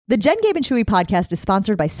The Jen, Gabe, and Chewy podcast is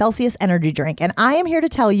sponsored by Celsius Energy Drink, and I am here to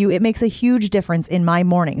tell you it makes a huge difference in my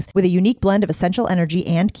mornings. With a unique blend of essential energy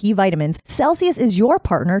and key vitamins, Celsius is your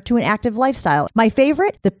partner to an active lifestyle. My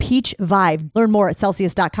favorite, the Peach Vibe. Learn more at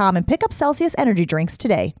Celsius.com and pick up Celsius Energy Drinks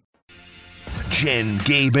today. Jen,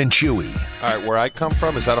 Gabe, and Chewy. All right, where I come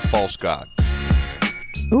from, is that a false god?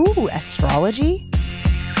 Ooh, astrology?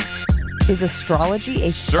 Is astrology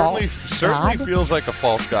a Certainly false god? feels like a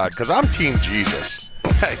false god, because I'm Team Jesus.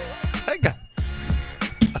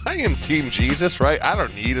 I am Team Jesus, right? I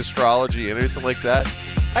don't need astrology and anything like that.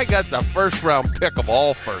 I got the first round pick of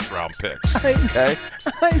all first round picks. Okay?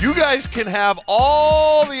 You guys can have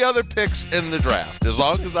all the other picks in the draft. As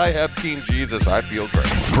long as I have Team Jesus, I feel great.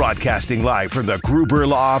 Broadcasting live from the Gruber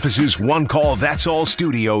Law Office's One Call That's All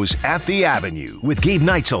studios at the Avenue with Gabe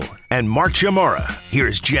Neitzel and Mark Chamorro.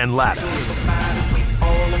 Here's Jen Latta.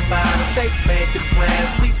 They making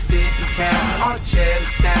plans, we sit and count. Our chairs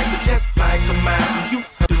stacked just like a mountain. You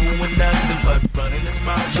doing nothing but running this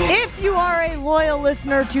mountain. If you are a loyal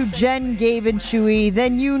listener to Jen, Gabe, and Chewy,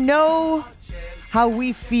 then you know how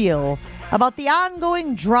we feel about the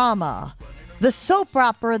ongoing drama, the soap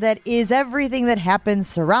opera that is everything that happens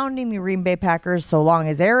surrounding the Green Bay Packers so long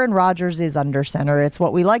as Aaron Rodgers is under center. It's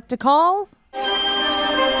what we like to call...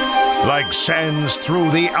 Like sands through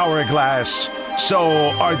the hourglass, so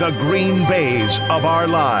are the Green Bays of our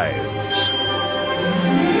lives.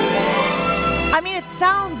 I mean, it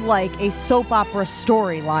sounds like a soap opera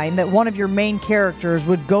storyline that one of your main characters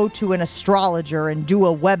would go to an astrologer and do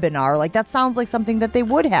a webinar. Like, that sounds like something that they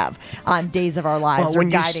would have on Days of Our Lives or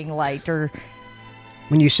Guiding Light or...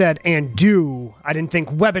 When you said "and do," I didn't think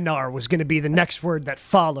webinar was going to be the next word that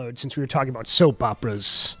followed since we were talking about soap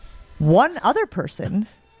operas. One other person...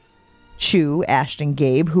 Chew, Ashton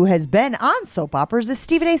Gabe, who has been on soap operas, is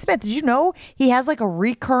Stephen A. Smith. Did you know he has like a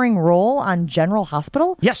recurring role on General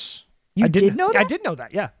Hospital? Yes. You did know that? I did know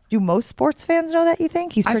that, yeah. Do most sports fans know that, you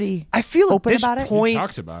think? He's pretty I feel open at this about point, it? He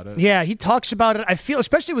talks about it. Yeah, he talks about it. I feel,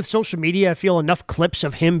 especially with social media, I feel enough clips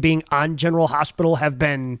of him being on General Hospital have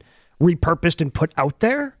been repurposed and put out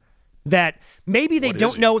there that maybe they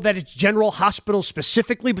don't know that it's General Hospital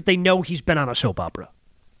specifically, but they know he's been on a soap opera.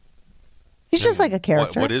 He's just like a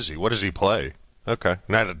character. What is he? What does he play? Okay.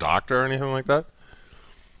 Not a doctor or anything like that?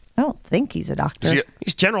 I don't think he's a doctor.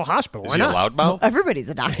 He's General Hospital. Is Why he a not? loudmouth? Everybody's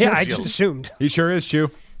a doctor. Yeah, I just assumed. He sure is,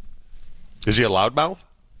 Chew. Is he a loudmouth?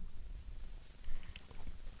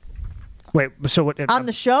 Wait, so what? On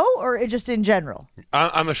the show or just in general?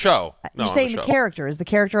 On the show. No, You're on saying the character. Is the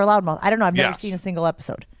character a loudmouth? I don't know. I've never Yes. seen a single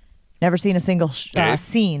episode. Never seen a single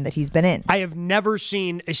scene that he's been in. I have never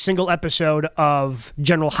seen a single episode of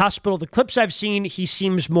General Hospital. The clips I've seen, he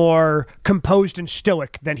seems more composed and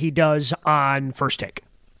stoic than he does on First Take.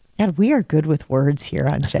 God, we are good with words here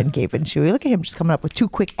on Jen, Gabe, and Chewy. Look at him just coming up with two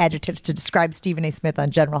quick adjectives to describe Stephen A. Smith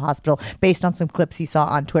on General Hospital based on some clips he saw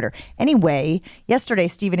on Twitter. Anyway, yesterday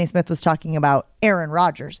Stephen A. Smith was talking about Aaron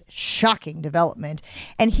Rodgers. Shocking development.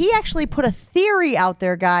 And he actually put a theory out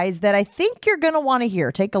there, guys, that I think you're going to want to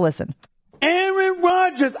hear. Take a listen. Aaron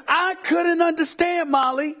Rodgers, I couldn't understand,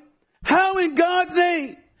 Molly. How in God's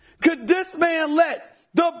name could this man let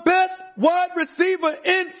the best wide receiver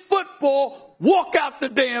in football walk out the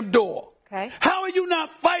damn door? Okay. How are you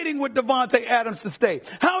not fighting with Davante Adams to stay?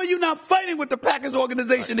 How are you not fighting with the Packers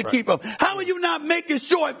organization to keep him? How are you not making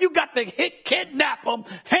sure if you got to kidnap him,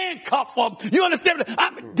 handcuff him, you understand?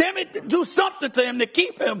 Damn it, do something to him to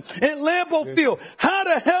keep him in Lambeau Field. How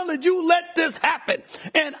the hell did you let this happen?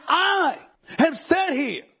 And I have sat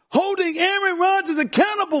here holding Aaron Rodgers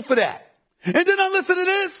accountable for that. And then I listen to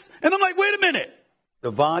this, and I'm like, wait a minute.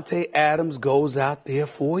 Davante Adams goes out there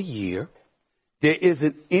for a year. There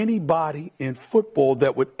isn't anybody in football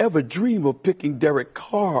that would ever dream of picking Derek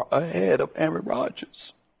Carr ahead of Aaron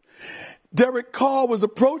Rodgers. Derek Carr was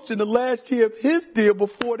approaching the last year of his deal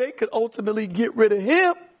before they could ultimately get rid of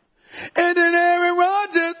him. And then Aaron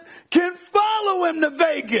Rodgers can follow him to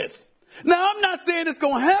Vegas. Now, I'm not saying it's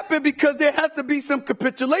going to happen because there has to be some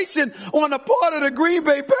capitulation on the part of the Green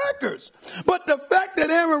Bay Packers. But the fact that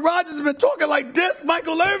Aaron Rodgers has been talking like this,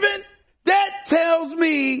 Michael Irvin, that tells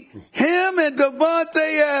me him and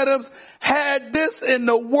Davante Adams had this in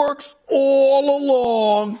the works all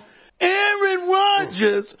along. Aaron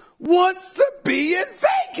Rodgers wants to be in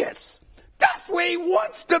Vegas. That's where he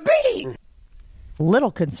wants to be.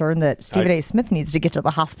 Little concerned that Stephen A. Smith needs to get to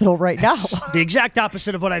the hospital right now. The exact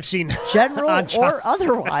opposite of what I've seen. General or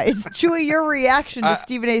otherwise. Chewy, your reaction to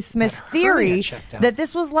Stephen A. Smith's theory that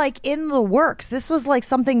this was like in the works. This was like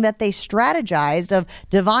something that they strategized of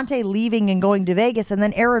Davante leaving and going to Vegas and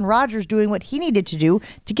then Aaron Rodgers doing what he needed to do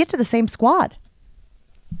to get to the same squad.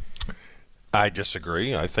 I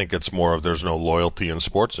disagree. I think it's more of there's no loyalty in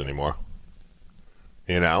sports anymore.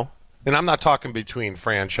 You know? And I'm not talking between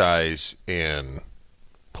franchise and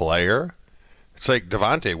player. It's like,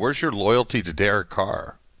 Devontae, where's your loyalty to Derek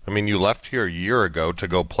Carr? I mean, you left here a year ago to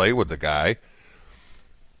go play with the guy.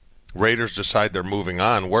 Raiders decide they're moving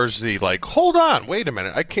on. Where's the, like, hold on, wait a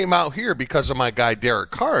minute. I came out here because of my guy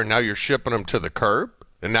Derek Carr, and now you're shipping him to the curb?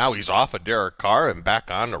 And now he's off of Derek Carr and back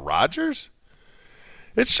on to Rodgers?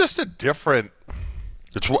 It's just a different.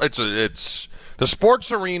 It's the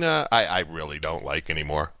sports arena. I really don't like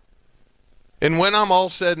anymore. And when I'm all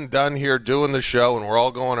said and done here doing the show, and we're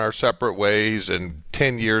all going our separate ways, in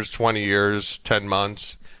 10 years, 20 years, 10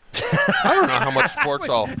 months, I don't know how much sports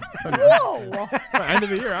I'll. Whoa! End of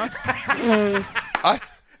the year, huh?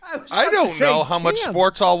 I don't know how much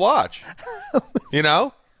sports I'll watch. You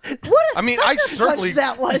know. What a I certainly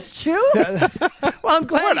that was, Chew. Well, I'm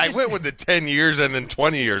glad. I went with the 10 years and then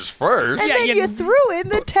 20 years first. And then you threw in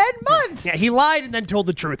the 10 months. Yeah, he lied and then told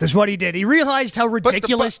the truth is what he did. He realized how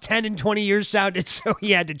ridiculous 10 and 20 years sounded, so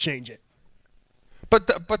he had to change it.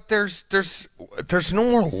 But there's no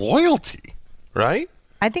more loyalty, right?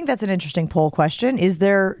 I think that's an interesting poll question. Is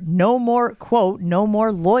there no more, quote, no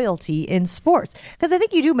more loyalty in sports? Because I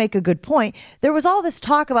think you do make a good point. There was all this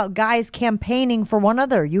talk about guys campaigning for one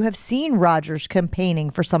another. You have seen Rodgers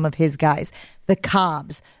campaigning for some of his guys. The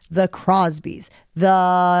Cobbs, the Crosbys,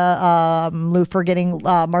 forgetting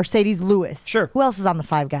Mercedes Lewis. Sure. Who else is on the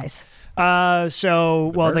Five Guys? They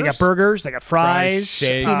got burgers, they got fries,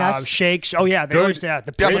 shakes. shakes. Oh, yeah. They always, the Yeah,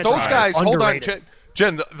 but those guys, underrated. hold on,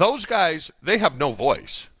 Jen, those guys, they have no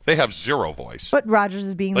voice. They have zero voice. But Rodgers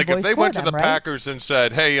is being the voice for them, Like, if they went to the right? Packers and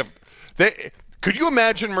said, hey, could you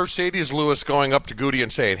imagine Mercedes Lewis going up to Goody and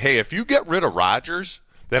saying, hey, if you get rid of Rodgers,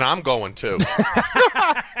 then I'm going too.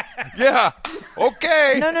 Yeah,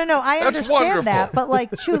 okay. No. I That's understand wonderful. that. But,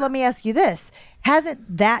 like, Chew, let me ask you this.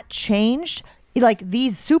 Hasn't that changed? Like,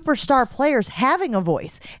 these superstar players having a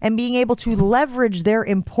voice and being able to leverage their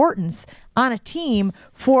importance on a team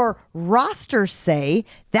for roster's sake,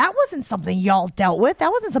 that wasn't something y'all dealt with. That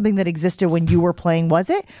wasn't something that existed when you were playing, was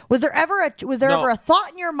it? Was there ever a thought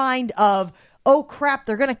in your mind of, oh crap,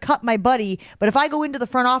 they're going to cut my buddy, but if I go into the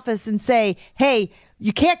front office and say, hey,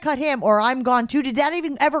 you can't cut him or I'm gone too, did that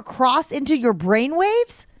even ever cross into your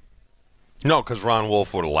brainwaves? No, because Ron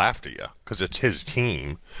Wolf would have laughed at you because it's his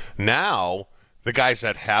team. Now, the guys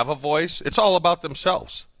that have a voice, it's all about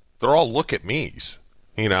themselves. They're all look at me's,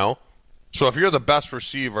 you know? So if you're the best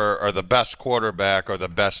receiver or the best quarterback or the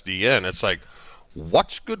best DN, it's like,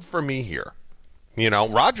 what's good for me here? You know,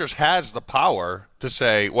 Rodgers has the power to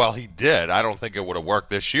say, well, he did. I don't think it would have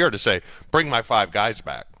worked this year to say, bring my 5 guys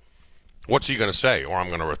back. What's he going to say? Or I'm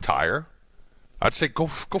going to retire? I'd say go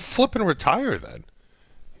flip and retire then,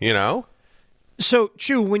 you know? So,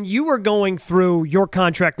 Chew, when you were going through your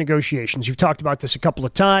contract negotiations, you've talked about this a couple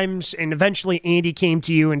of times, and eventually Andy came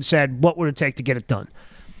to you and said, what would it take to get it done?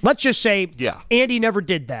 Let's just say Andy never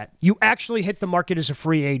did that. You actually hit the market as a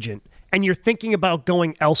free agent, and you're thinking about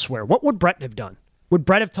going elsewhere. What would Brett have done? Would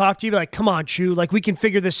Brett have talked to you like, come on, Chew, like we can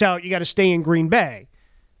figure this out. You got to stay in Green Bay.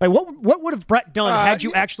 Like, what would have Brett done had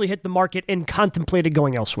you actually hit the market and contemplated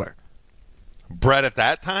going elsewhere? Brett at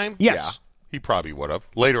that time? Yes. Yeah, he probably would have.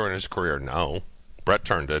 Later in his career, no. Brett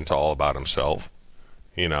turned into all about himself.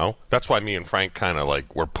 You know? That's why me and Frank kind of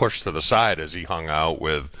like were pushed to the side as he hung out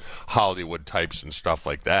with Hollywood types and stuff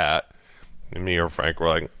like that. And me or Frank were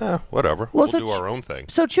like, whatever. We'll do our own thing.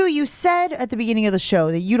 So, Chew, you said at the beginning of the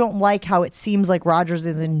show that you don't like how it seems like Rodgers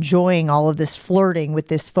is enjoying all of this flirting with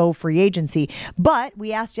this faux free agency. But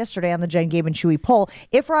we asked yesterday on the Jen, Gabe, and Chewy poll,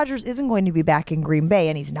 if Rodgers isn't going to be back in Green Bay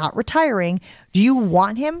and he's not retiring, do you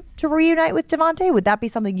want him to reunite with Devontae? Would that be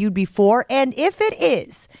something you'd be for? And if it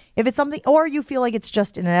is, if it's something, or you feel like it's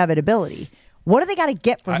just an inevitability, what do they got to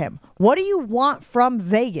get for him? What do you want from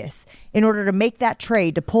Vegas in order to make that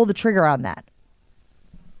trade, to pull the trigger on that?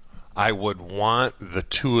 I would want the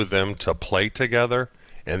two of them to play together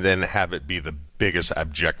and then have it be the biggest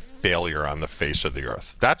abject failure on the face of the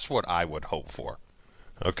earth. That's what I would hope for,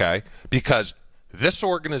 okay? Because this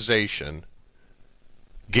organization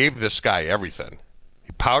gave this guy everything.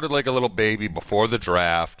 He pouted like a little baby before the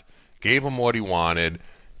draft, gave him what he wanted,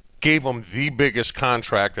 gave him the biggest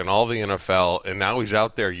contract in all the NFL, and now he's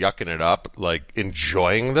out there yucking it up, like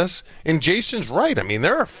enjoying this. And Jason's right. I mean,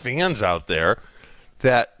 there are fans out there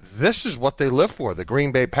that this is what they live for, the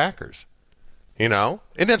Green Bay Packers. You know?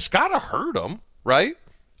 And it's got to hurt them, right?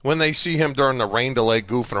 When they see him during the rain delay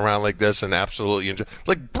goofing around like this and absolutely enjoy.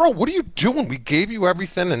 Like, bro, what are you doing? We gave you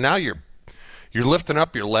everything, and now you're lifting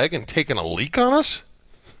up your leg and taking a leak on us?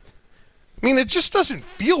 I mean, it just doesn't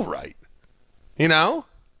feel right. You know?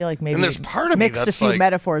 feel like maybe And there's part of me mixed a that's few like-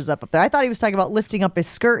 metaphors up there. I thought he was talking about lifting up his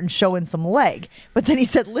skirt and showing some leg, but then he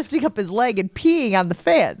said lifting up his leg and peeing on the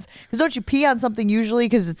fans. Because don't you pee on something usually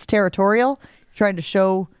because it's territorial, trying to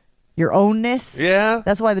show your ownness? Yeah.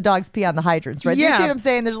 That's why the dogs pee on the hydrants, right? Do you Yeah. see what I'm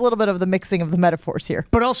saying? There's a little bit of the mixing of the metaphors here.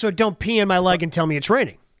 But also, don't pee in my leg and tell me it's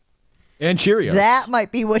raining. And Cheerios. That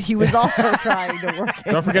might be what he was also trying to work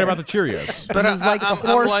in. Don't forget about the Cheerios. This is like the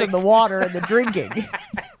horse and the water and the drinking.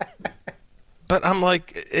 But I'm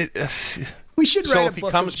like, We should so write if a he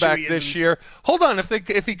book comes of back Cheerios. this year, hold on.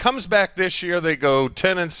 If he comes back this year, they go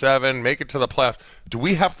 10-7, make it to the playoffs. Do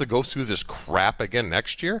we have to go through this crap again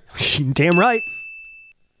next year? Damn right.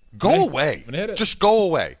 Go away. hit it. Just go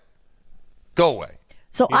away. Go away.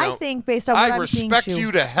 So You I know, think based on what I I'm seeing, respect Shu,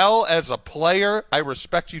 you to hell as a player. I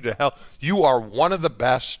respect you to hell. You are one of the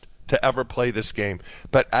best to ever play this game.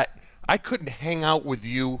 But I couldn't hang out with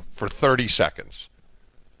you for 30 seconds.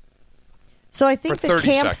 So I think For the 30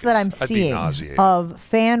 camps that I'm seconds, I'd be seeing nauseated. of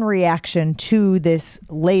fan reaction to this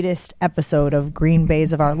latest episode of Green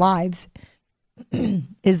Bay's of Our Lives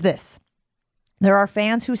is this. There are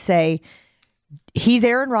fans who say, he's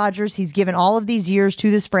Aaron Rodgers. He's given all of these years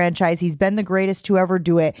to this franchise. He's been the greatest to ever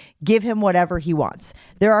do it. Give him whatever he wants.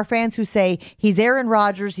 There are fans who say he's Aaron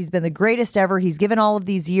Rodgers. He's been the greatest ever. He's given all of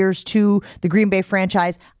these years to the Green Bay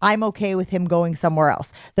franchise. I'm okay with him going somewhere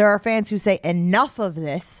else. There are fans who say enough of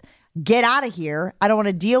this. Get out of here. I don't want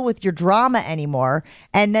to deal with your drama anymore.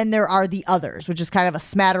 And then there are the others, which is kind of a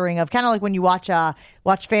smattering of kind of like when you watch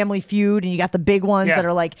Family Feud and you got the big ones that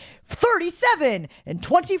are like 37 and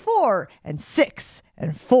 24 and 6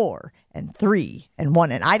 and 4 and 3 and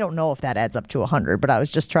 1. And I don't know if that adds up to 100, but I was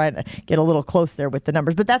just trying to get a little close there with the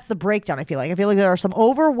numbers. But that's the breakdown, I feel like. I feel like there are some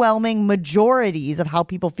overwhelming majorities of how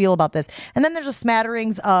people feel about this. And then there's a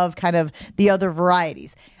smatterings of kind of the other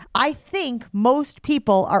varieties. I think most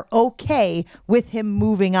people are okay with him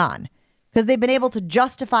moving on because they've been able to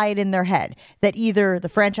justify it in their head that either the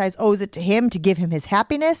franchise owes it to him to give him his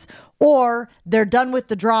happiness or they're done with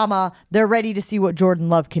the drama. They're ready to see what Jordan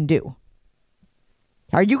Love can do.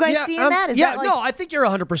 Are you guys seeing that? Is that like- no, I think you're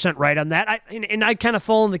 100% right on that. And I kind of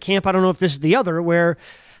fall in the camp, I don't know if this is the other, where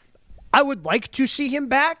I would like to see him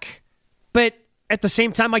back, but at the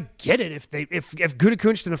same time, I get it if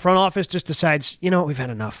Gutekunst in the front office just decides, we've had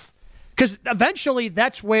enough. Because eventually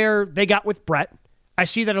that's where they got with Brett. I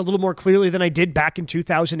see that a little more clearly than I did back in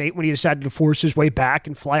 2008 when he decided to force his way back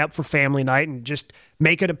and fly up for family night and just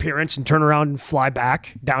make an appearance and turn around and fly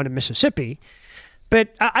back down to Mississippi.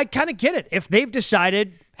 But I kind of get it. If they've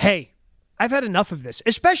decided, hey, I've had enough of this,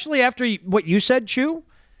 especially after what you said, Chu,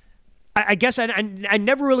 I guess I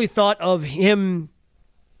never really thought of him,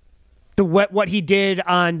 what he did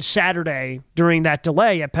on Saturday during that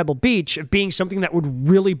delay at Pebble Beach, being something that would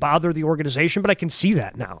really bother the organization, but I can see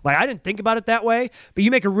that now. Like, I didn't think about it that way, but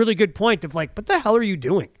you make a really good point of like, what the hell are you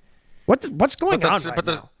doing? What's going on right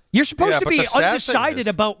now? You're supposed to be undecided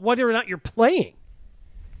about whether or not you're playing.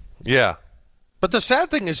 Yeah. But the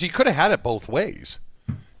sad thing is he could have had it both ways.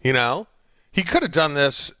 He could have done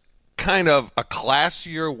this kind of a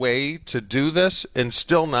classier way to do this and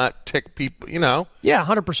still not tick people, Yeah,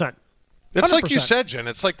 100%. It's 100%. like you said, Jen.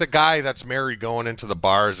 It's like the guy that's married going into the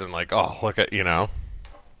bars and like, oh, look at,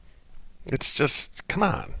 It's just, come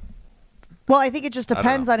on. Well, I think it just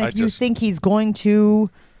depends on if you think he's going to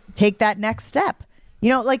take that next step.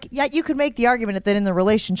 You could make the argument that in the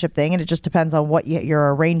relationship thing, and it just depends on what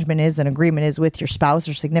your arrangement is and agreement is with your spouse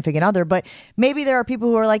or significant other. But maybe there are people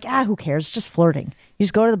who are like, who cares? It's just flirting. You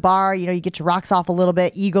just go to the bar, you get your rocks off a little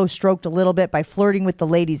bit, ego stroked a little bit by flirting with the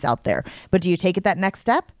ladies out there. But do you take it that next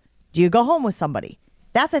step? Do you go home with somebody?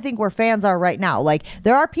 That's, I think, where fans are right now. Like,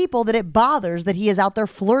 there are people that it bothers that he is out there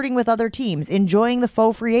flirting with other teams, enjoying the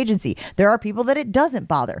faux free agency. There are people that it doesn't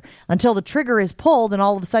bother until the trigger is pulled and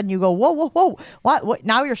all of a sudden you go, whoa. What?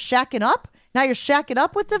 Now you're shacking up? Now you're shacking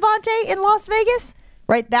up with Devontae in Las Vegas?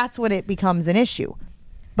 Right? That's when it becomes an issue.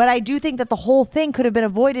 But I do think that the whole thing could have been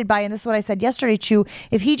avoided by, and this is what I said yesterday, Chu,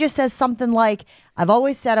 if he just says something like, I've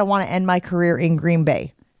always said I want to end my career in Green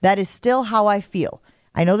Bay. That is still how I feel.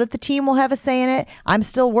 I know that the team will have a say in it. I'm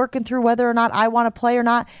still working through whether or not I want to play or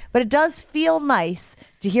not. But it does feel nice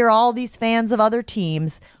to hear all these fans of other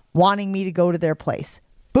teams wanting me to go to their place.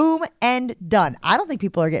 Boom and done. I don't think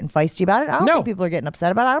people are getting feisty about it. I don't think people are getting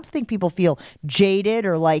upset about it. I don't think people feel jaded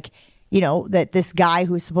or like, that this guy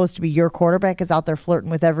who's supposed to be your quarterback is out there flirting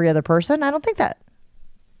with every other person. I don't think that.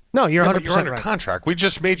 No, you're 100% You're under right. contract. We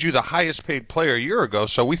just made you the highest paid player a year ago,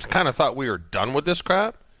 so we kind of thought we were done with this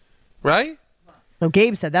crap, right? So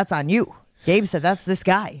Gabe said that's on you. Gabe said that's this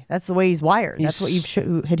guy. That's the way he's wired. That's what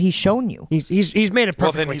he's shown you. He's made it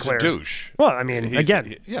perfectly then he's clear. a douche. Well, I mean,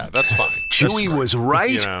 again. Yeah, that's fine. Chewy was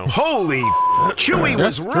right. Holy, Chewy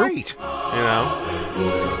was right.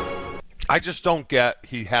 I just don't get.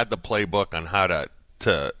 He had the playbook on how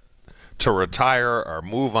to retire or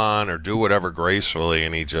move on or do whatever gracefully,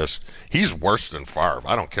 and he's worse than Favre.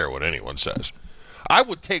 I don't care what anyone says. I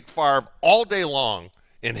would take Favre all day long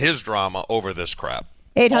in his drama over this crap.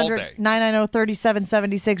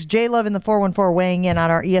 800-990-3776. J-Love in the 414 weighing in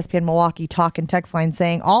on our ESPN Milwaukee talk and text line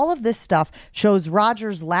saying all of this stuff shows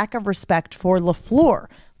Rodgers' lack of respect for LaFleur.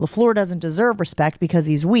 LaFleur doesn't deserve respect because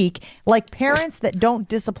he's weak. Like parents that don't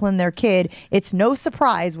discipline their kid, it's no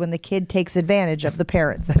surprise when the kid takes advantage of the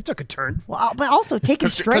parents. That took a turn. Well, but also taking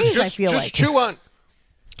strays, I feel like.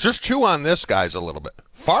 Just chew on this, guys, a little bit.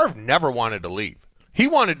 Favre never wanted to leave. He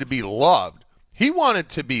wanted to be loved.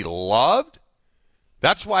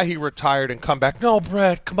 That's why he retired and come back. No,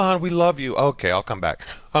 Brett, come on, we love you. Okay, I'll come back.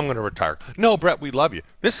 I'm going to retire. No, Brett, we love you.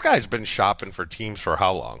 This guy's been shopping for teams for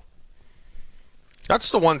how long? That's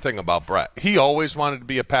the one thing about Brett. He always wanted to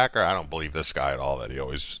be a Packer. I don't believe this guy at all that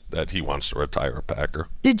he wants to retire a Packer.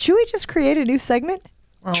 Did Chewy just create a new segment?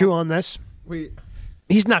 Chew on this.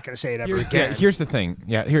 He's not going to say it ever again. Yeah, here's the thing.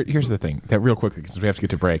 Here's the thing. That real quickly, because we have to get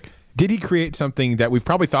to break. Did he create something that we've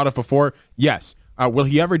probably thought of before? Yes. Will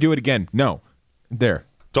he ever do it again? No. There.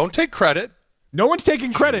 Don't take credit. No one's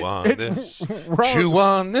taking credit. Chew on this. Chew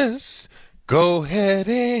on this. Go ahead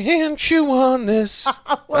and chew on this.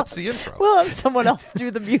 That's the intro. We'll have someone else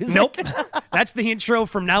do the music. Nope. That's the intro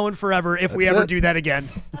from now and forever if we ever do that again.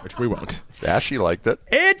 Which we won't. Yeah, she liked it.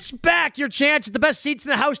 It's back. Your chance at the best seats in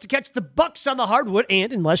the house to catch the Bucks on the hardwood.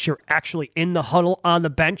 And unless you're actually in the huddle on the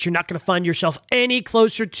bench, you're not going to find yourself any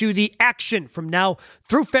closer to the action from now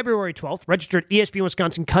through February 12th. Register at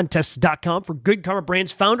ESPNWisconsinContests.com for Good Karma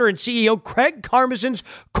Brands founder and CEO Craig Karmazin's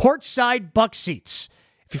courtside Bucks seats.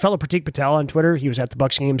 If you follow Pratik Patel on Twitter, he was at the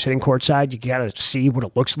Bucks game sitting courtside. You got to see what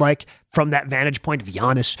it looks like from that vantage point of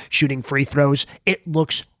Giannis shooting free throws. It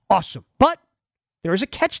looks awesome. But there is a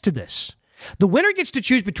catch to this. The winner gets to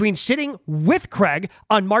choose between sitting with Craig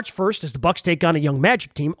on March 1st as the Bucks take on a young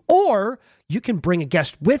Magic team, or you can bring a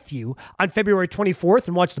guest with you on February 24th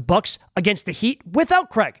and watch the Bucks against the Heat without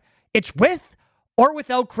Craig. It's with or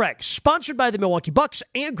without Craig. Sponsored by the Milwaukee Bucks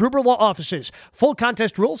and Gruber Law Offices. Full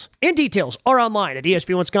contest rules and details are online at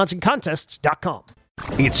ESPNWisconsinContests.com.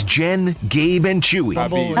 It's Jen, Gabe, and Chewy.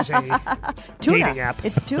 Bubble is a dating app.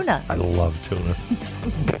 It's tuna. I love tuna.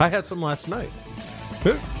 I had some last night.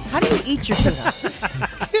 How do you eat your tuna?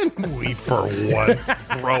 Can we, for once,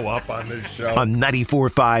 grow up on this show? On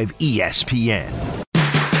 94.5 ESPN.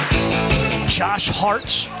 Josh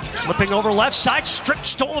Hart flipping over left side, stripped,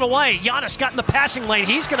 stolen away. Giannis got in the passing lane.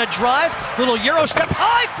 He's going to drive. Little Euro step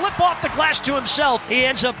high, flip off the glass to himself. He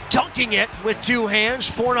ends up dunking it with two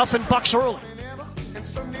hands. 4-0 Bucks early.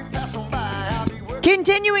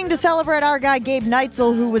 Continuing to celebrate our guy Gabe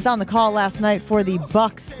Neitzel, who was on the call last night for the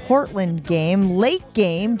Bucks-Portland game. Late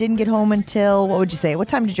game, didn't get home until, what would you say? What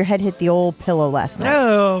time did your head hit the old pillow last night?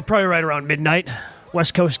 Oh, probably right around midnight.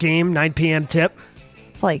 West Coast game, 9 p.m. tip.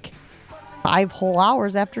 It's like 5 whole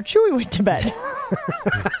hours after Chewy went to bed.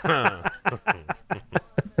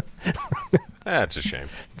 That's a shame.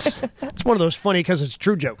 It's one of those funny because it's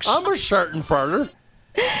true jokes. I'm a certain partner.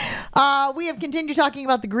 We have continued talking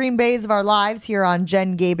about the Green Bays of our lives here on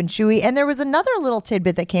Jen, Gabe, and Chewy. And there was another little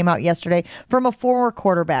tidbit that came out yesterday from a former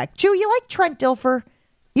quarterback. Chewy, you like Trent Dilfer?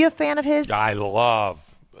 You a fan of his? I love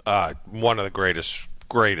one of the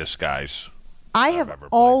greatest guys. I have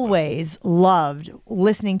always loved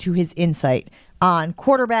listening to his insight on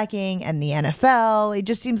quarterbacking and the NFL. It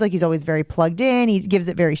just seems like he's always very plugged in. He gives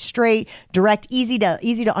it very straight, direct, easy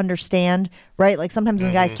to understand, right? Like sometimes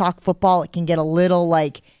when guys talk football, it can get a little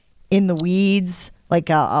like in the weeds, like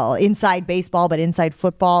inside baseball, but inside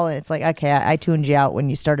football. And it's like, okay, I tuned you out when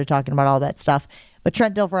you started talking about all that stuff. But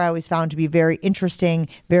Trent Dilfer I always found to be very interesting,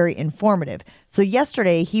 very informative. So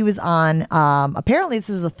yesterday he was on, apparently this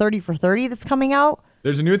is the 30 for 30 that's coming out.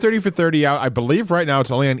 There's a new 30 for 30 out. I believe right now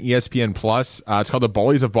it's only on ESPN Plus. It's called The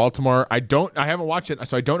Bullies of Baltimore. I haven't watched it,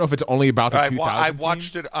 so I don't know if it's only about the 2000 I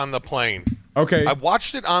watched it on the plane. Okay. I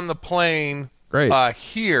watched it on the plane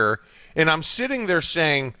here, and I'm sitting there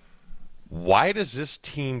saying, why does this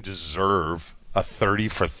team deserve a 30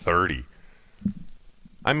 for 30?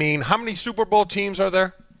 I mean, how many Super Bowl teams are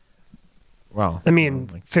there? Well, I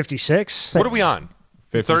mean, 56. What are we on?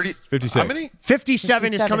 30, 56. How many?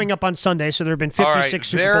 57 is coming up on Sunday, so there have been 56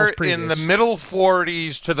 Super Bowls previous. They're in the middle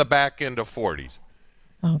 40s to the back end of 40s.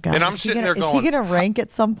 Oh God! And I'm sitting there going, is he going to rank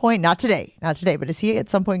at some point? Not today, but is he at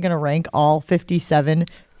some point going to rank all 57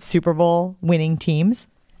 Super Bowl winning teams?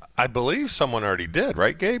 I believe someone already did,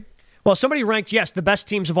 right, Gabe? Well, somebody ranked, yes, the best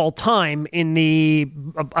teams of all time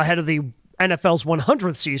ahead of the NFL's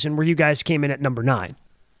 100th season, where you guys came in at number 9.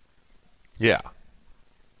 Yeah.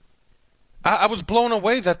 I was blown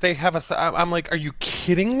away that they have I'm like, are you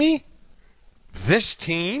kidding me? This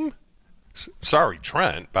team? Sorry,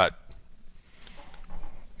 Trent, but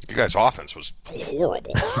you guys' offense was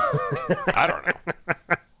horrible. I don't know.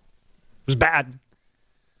 It was bad.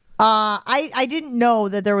 I didn't know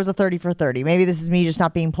that there was a 30 for 30. Maybe this is me just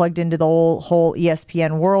not being plugged into the whole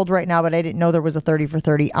ESPN world right now, but I didn't know there was a 30 for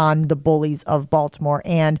 30 on the Bullies of Baltimore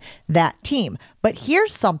and that team. But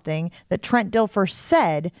here's something that Trent Dilfer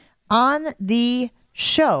said on the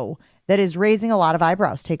show that is raising a lot of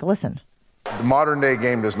eyebrows. Take a listen. The modern day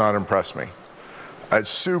game does not impress me. It's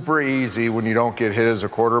super easy when you don't get hit as a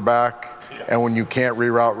quarterback and when you can't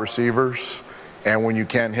reroute receivers and when you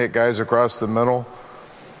can't hit guys across the middle.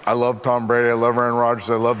 I love Tom Brady. I love Aaron Rodgers.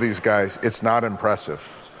 I love these guys. It's not impressive.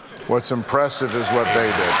 What's impressive is what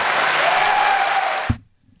they did.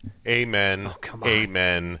 Amen. Oh, come on.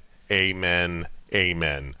 Amen. Amen.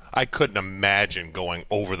 Amen. I couldn't imagine going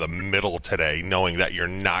over the middle today knowing that you're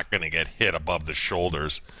not going to get hit above the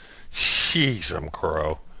shoulders. Jeez, I'm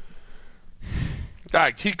crow.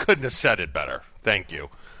 He couldn't have said it better. Thank you.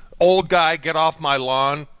 Old guy, get off my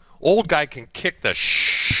lawn. Old guy can kick the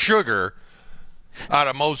sugar out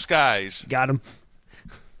of most guys. Got him.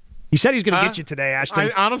 He said he's going to get you today,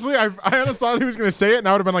 Ashton. I honestly thought he was going to say it, and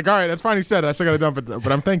I would have been like, all right, that's fine. He said it. I still got to dump it,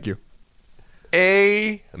 but I'm thank you.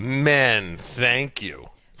 Amen. Thank you.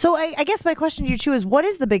 So I guess my question to you, too, is what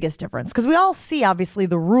is the biggest difference? Because we all see, obviously,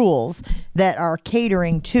 the rules that are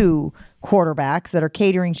catering to quarterbacks, that are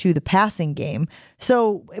catering to the passing game.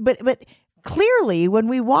 So, but clearly, when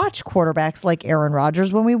we watch quarterbacks like Aaron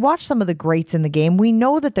Rodgers, when we watch some of the greats in the game, we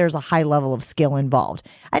know that there's a high level of skill involved.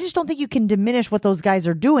 I just don't think you can diminish what those guys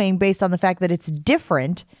are doing based on the fact that it's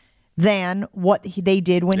different than what they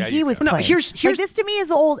did when he was playing. No, here's like, this to me is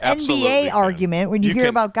the old NBA argument when you hear can,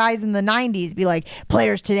 about guys in the 90s be like,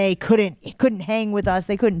 players today couldn't hang with us,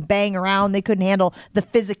 they couldn't bang around, they couldn't handle the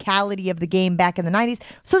physicality of the game back in the 90s.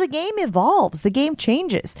 So the game evolves, the game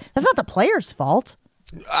changes. That's not the players' fault.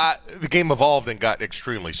 The game evolved and got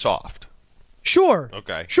extremely soft. Sure.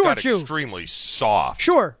 Okay. Sure, got true. Extremely soft.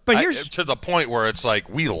 Sure, but here's to the point where it's like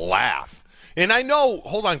we laugh. And I know,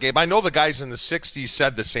 hold on, Gabe, I know the guys in the 60s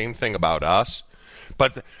said the same thing about us,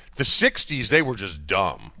 but the 60s, they were just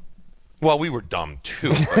dumb. Well, we were dumb too,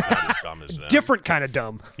 but not as dumb as them. different kind of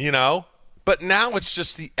dumb. You know? But now it's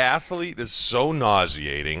just the athlete is so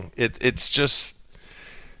nauseating. It's just,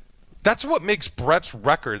 that's what makes Brett's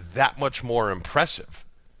record that much more impressive.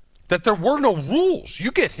 That there were no rules.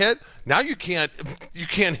 You get hit, now you can't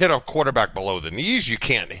hit a quarterback below the knees. You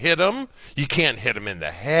can't hit him. You can't hit him in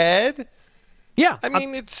the head. Yeah. I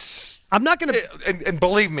mean, I'm not going to... And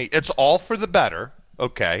believe me, it's all for the better,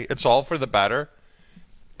 okay? It's all for the better,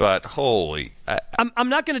 but holy... I'm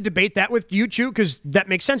not going to debate that with you, Chu, because that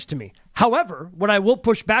makes sense to me. However, what I will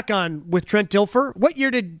push back on with Trent Dilfer, what year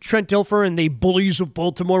did Trent Dilfer and the Bullies of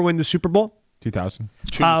Baltimore win the Super Bowl? 2000.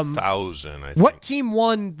 2000, I think. What team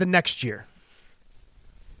won the next year?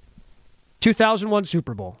 2001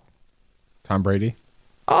 Super Bowl. Tom Brady.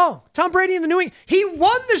 Oh, Tom Brady in the New England. He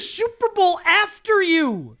won the Super Bowl after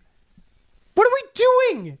you. What are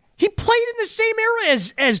we doing? He played in the same era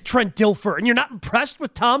as Trent Dilfer, and you're not impressed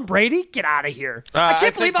with Tom Brady? Get out of here. I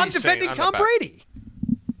can't believe I'm defending Tom Brady.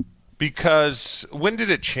 Because when did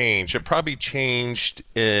it change? It probably changed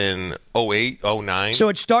in 08, 09. So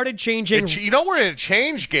it started changing. You know where it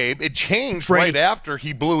changed, Gabe? It changed Brady. right after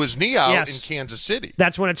he blew his knee out Yes. in Kansas City.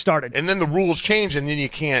 That's when it started. And then the rules changed, and then you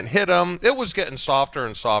can't hit him. It was getting softer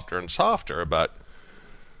and softer and softer, but...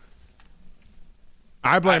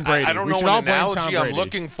 I blame Brady. I don't We know should what all blame Tom analogy I'm Brady.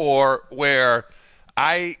 looking for where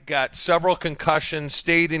I got several concussions,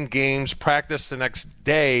 stayed in games, practiced the next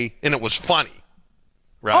day, and it was funny.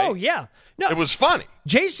 Right? Oh, yeah. No, It was funny.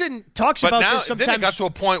 Jason talks But about now this sometimes. then it got to a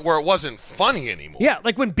point where it wasn't funny anymore. Yeah,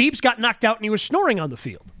 like when Beebs got knocked out and he was snoring on the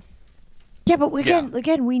field. Yeah, but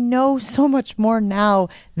again, we know so much more now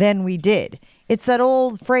than we did. It's that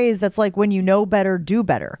old phrase that's like, when you know better, do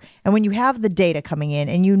better. And when you have the data coming in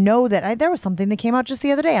and you know that there was something that came out just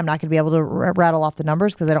the other day. I'm not going to be able to rattle off the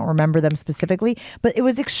numbers because I don't remember them specifically, but it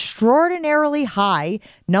was extraordinarily high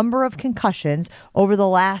number of concussions over the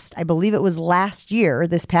last, I believe it was last year,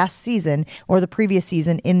 this past season or the previous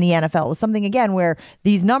season in the NFL. It was something, again, where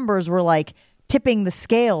these numbers were like tipping the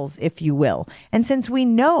scales, if you will. And since we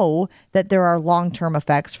know that there are long-term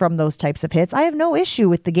effects from those types of hits, I have no issue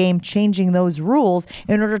with the game changing those rules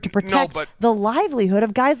in order to protect the livelihood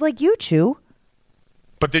of guys like you, Chew.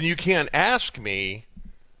 But then you can't ask me,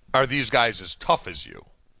 are these guys as tough as you?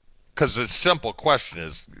 Because the simple question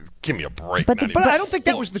is, give me a break. But I don't think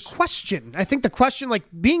that was the question. I think the question,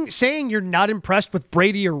 saying you're not impressed with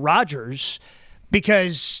Brady or Rodgers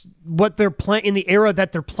because what they're playing in the era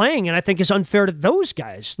that they're playing, and I think is unfair to those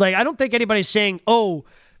guys. Like, I don't think anybody's saying, "Oh,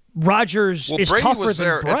 Rodgers is Brady tougher was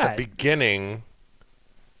there than Brett." at the beginning.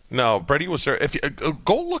 No, Brady was there. If you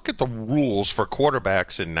go look at the rules for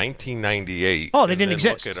quarterbacks in 1998, they didn't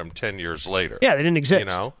exist. Look at them 10 years later. Yeah, they didn't exist. You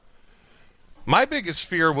know. My biggest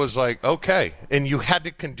fear was okay, and you had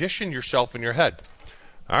to condition yourself in your head.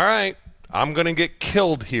 All right, I'm going to get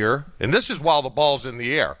killed here, and this is while the ball's in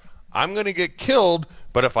the air. I'm going to get killed,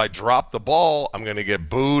 but if I drop the ball, I'm going to get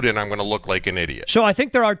booed, and I'm going to look like an idiot. So I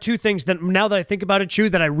think there are two things that, now that I think about it, Chew,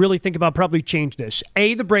 that I really think about probably change this.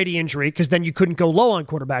 A, the Brady injury, because then you couldn't go low on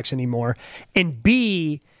quarterbacks anymore. And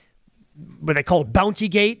B, what they call it, Bounty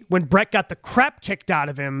Gate, when Brett got the crap kicked out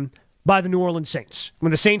of him by the New Orleans Saints. When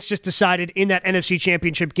the Saints just decided in that NFC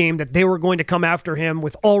Championship game that they were going to come after him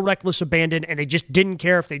with all reckless abandon, and they just didn't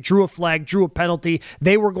care if they drew a flag, drew a penalty.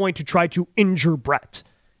 They were going to try to injure Brett.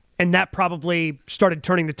 And that probably started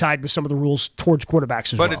turning the tide with some of the rules towards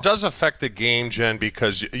quarterbacks as well. But it does affect the game, Jen,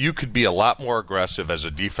 because you could be a lot more aggressive as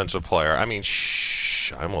a defensive player. I mean,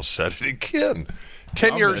 I almost said it again.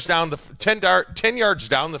 10 yards down the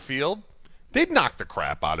field, they'd knock the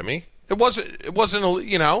crap out of me. It wasn't,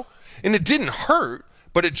 and it didn't hurt,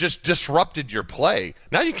 but it just disrupted your play.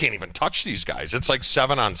 Now you can't even touch these guys. It's like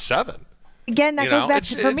 7-on-7. Again, that goes back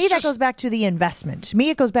that goes back to the investment. To me,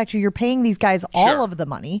 it goes back to you're paying these guys all of the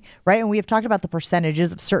money, right? And we have talked about the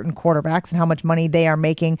percentages of certain quarterbacks and how much money they are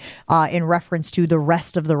making in reference to the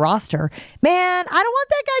rest of the roster. Man, I don't want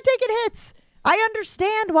that guy taking hits. I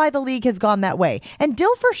understand why the league has gone that way. And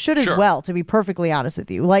Dilfer should as well, to be perfectly honest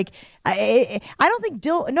with you. Like, I don't think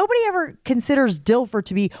nobody ever considers Dilfer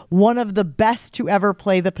to be one of the best to ever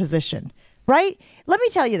play the position, right? Let me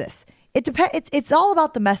tell you this. It depends. It's all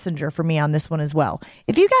about the messenger for me on this one as well.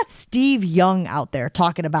 If you got Steve Young out there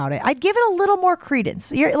talking about it, I'd give it a little more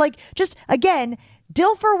credence. You're again,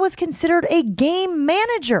 Dilfer was considered a game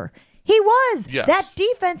manager. He was. Yes. That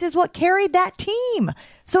defense is what carried that team.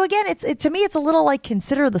 So again, to me, it's a little like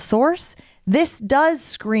consider the source. This does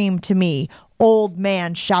scream to me, old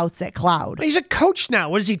man shouts at cloud. He's a coach now.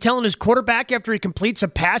 What is he telling his quarterback after he completes a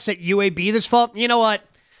pass at UAB this fall? You know what?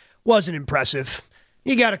 Wasn't impressive.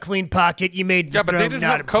 You got a clean pocket. You made but they didn't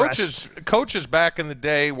have coaches back in the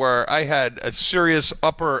day where I had a serious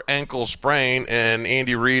upper ankle sprain and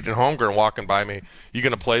Andy Reid and Holmgren walking by me. You going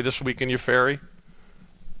to play this weekend, you fairy?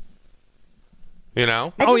 You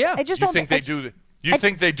know? I just don't think they do. You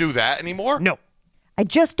think they do that anymore? No. I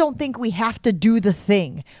just don't think we have to do the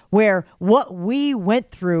thing where what we went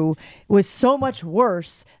through was so much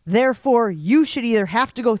worse. Therefore, you should either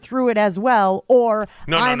have to go through it as well, or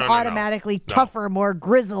I'm automatically tougher, more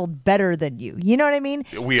grizzled, better than you. You know what I mean?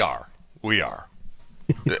 We are.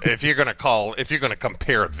 If you're going to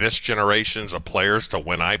compare this generations of players to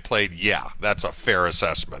when I played, that's a fair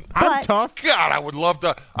assessment. I'm tough. God, I would love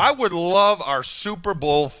our Super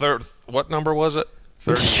Bowl what number was it?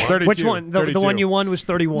 31. Which one? The one you won was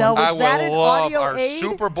 31. No, I would love our aid?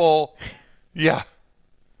 Super Bowl. Yeah.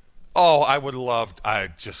 Oh, I would love.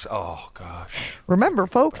 Oh gosh. Remember,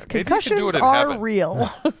 folks, concussions are real.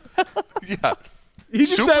 Yeah.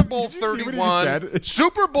 Super Bowl 31.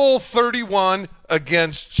 Super Bowl 31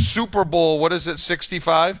 against Super Bowl. What is it?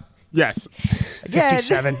 65. Yes.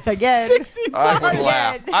 57. Again. 65.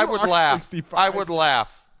 I would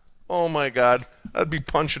laugh. Oh, my God. I'd be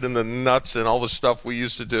punching in the nuts and all the stuff we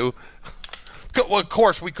used to do. Well, of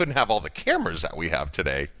course, we couldn't have all the cameras that we have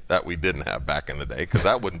today that we didn't have back in the day because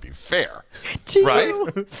that wouldn't be fair. Right?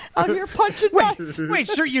 You out here punching nuts. Wait,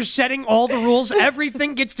 sir, you're setting all the rules?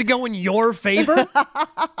 Everything gets to go in your favor?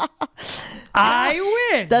 I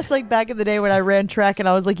win. That's like back in the day when I ran track and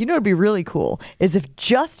I was like, you know what would be really cool is if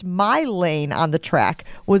just my lane on the track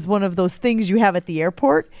was one of those things you have at the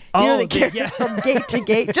airport. You know, from gate to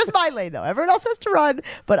gate. Just my lane, though. Everyone else has to run,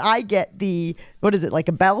 but I get the, what is it, like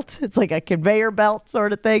a belt? It's like a conveyor belt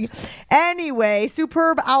sort of thing. Anyway,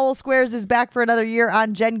 Superb Owl Squares is back for another year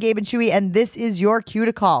on Jen, Gabe, and Chewy, and this is your cue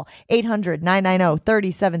to call.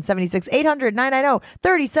 800-990-3776.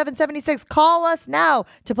 800-990-3776. Call us now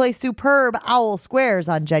to play Superb Owl Squares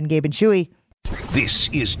on Jen, Gabe, and Chewy. This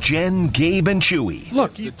is Jen, Gabe, and Chewy.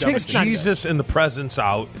 Look, you take Jesus and the presents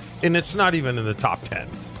out, and it's not even in the top 10.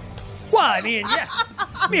 Well, I mean,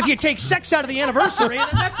 mean, if you take sex out of the anniversary, then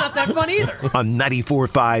that's not that fun either. On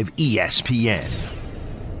 94.5 ESPN.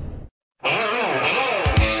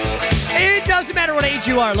 It doesn't matter what age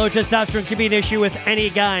you are. Low testosterone can be an issue with any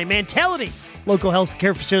guy. Mentality, local health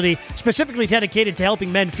care facility specifically dedicated to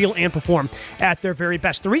helping men feel and perform at their very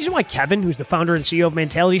best. The reason why Kevin, who's the founder and CEO of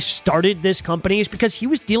Mentality, started this company is because he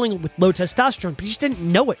was dealing with low testosterone, but he just didn't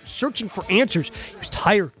know it, searching for answers. He was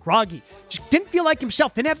tired, groggy, just didn't feel like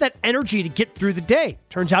himself, didn't have that energy to get through the day.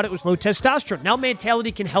 Turns out it was low testosterone. Now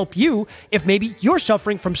Mentality can help you if maybe you're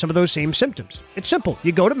suffering from some of those same symptoms. It's simple.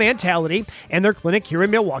 You go to Mentality and their clinic here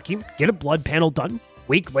in Milwaukee, get a blood panel done.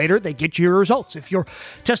 Week later, they get you your results. If your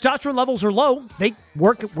testosterone levels are low, they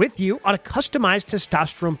work with you on a customized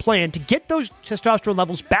testosterone plan to get those testosterone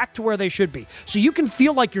levels back to where they should be, so you can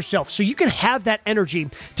feel like yourself, so you can have that energy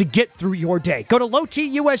to get through your day. Go to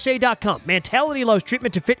lowtusa.com. Mentality allows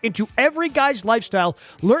treatment to fit into every guy's lifestyle.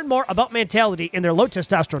 Learn more about Mentality and their low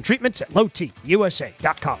testosterone treatments at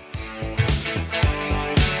lowtusa.com.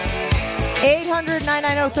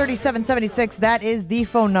 800-990-3776. That is the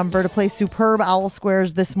phone number to play Superb Owl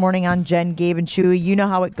Squares this morning on Jen, Gabe, and Chewy. You know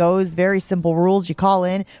how it goes. Very simple rules. You call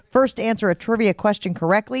in. First to answer a trivia question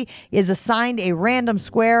correctly is assigned a random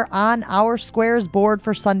square on our Squares board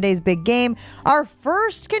for Sunday's big game. Our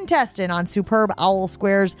first contestant on Superb Owl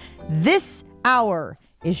Squares this hour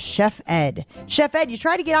is Chef Ed. Chef Ed, you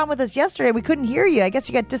tried to get on with us yesterday. We couldn't hear you. I guess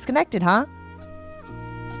you got disconnected, huh?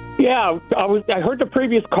 Yeah, I heard the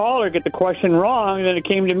previous caller get the question wrong, and then it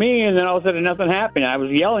came to me, and then all of a sudden nothing happened. I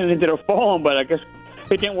was yelling into the phone, but I guess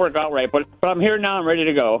it didn't work out right. But I'm here now. I'm ready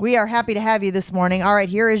to go. We are happy to have you this morning. All right,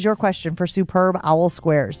 here is your question for Superb Owl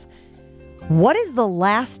Squares. What is the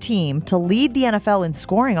last team to lead the NFL in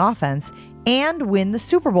scoring offense and win the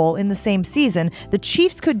Super Bowl in the same season? The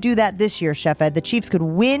Chiefs could do that this year, Chef Ed. The Chiefs could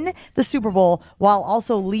win the Super Bowl while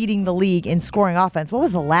also leading the league in scoring offense. What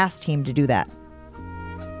was the last team to do that?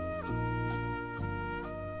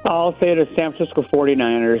 I'll say the San Francisco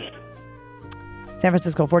 49ers. San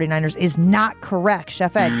Francisco 49ers is not correct.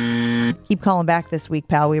 Chef Ed, keep calling back this week,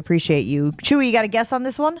 pal. We appreciate you. Chewy, you got a guess on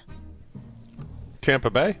this one? Tampa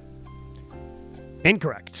Bay?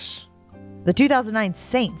 Incorrect. The 2009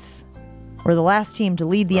 Saints were the last team to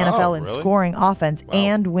lead the NFL in scoring offense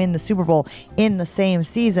and win the Super Bowl in the same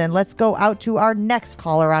season. Let's go out to our next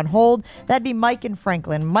caller on hold. That'd be Mike in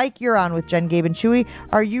Franklin. Mike, you're on with Jen, Gabe, and Chewy.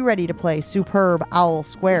 Are you ready to play Superb Owl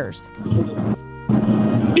Squares?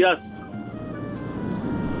 Yes.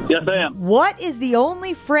 Yes, I am. What is the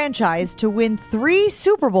only franchise to win 3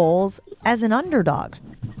 Super Bowls as an underdog?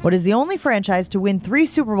 What is the only franchise to win 3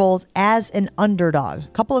 Super Bowls as an underdog? A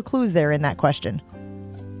couple of clues there in that question.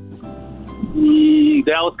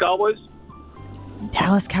 Dallas Cowboys?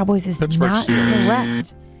 Dallas Cowboys is Pittsburgh not Steelers.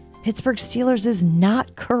 correct. Pittsburgh Steelers is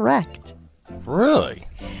not correct. Really?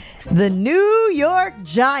 The New York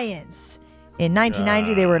Giants. In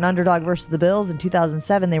 1990, they were an underdog versus the Bills. In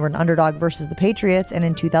 2007, they were an underdog versus the Patriots. And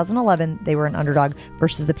in 2011, they were an underdog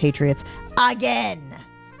versus the Patriots again.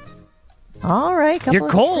 All right. Couple You're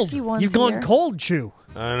of cold. tricky ones You've gone here. cold, Chew.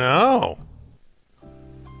 I know.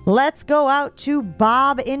 Let's go out to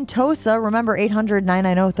Bob in Tosa. Remember,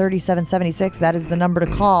 800-990-3776. That is the number to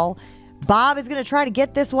call. Bob is going to try to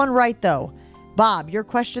get this one right, though. Bob, your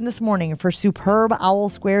question this morning for Superb Owl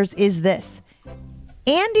Squares is this.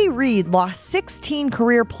 Andy Reid lost 16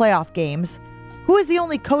 career playoff games. Who is the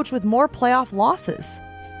only coach with more playoff losses?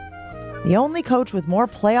 The only coach with more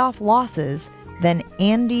playoff losses than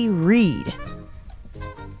Andy Reid.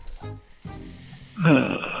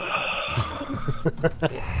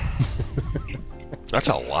 That's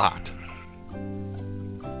a lot.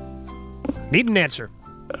 Need an answer.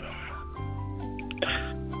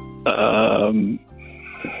 3.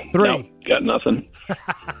 No, got nothing.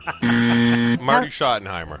 Marty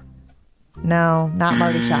Schottenheimer. No, not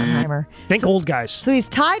Marty Schottenheimer. Think old guys. So he's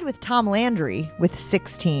tied with Tom Landry with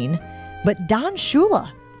 16, but Don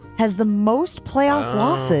Shula has the most playoff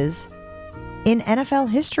losses in NFL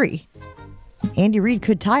history. Andy Reid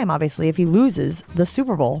could tie him, obviously, if he loses the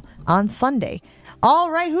Super Bowl on Sunday.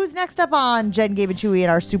 All right, who's next up on Jen, Gabe, and Chewy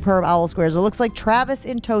in our Superb Owl Squares? It looks like Travis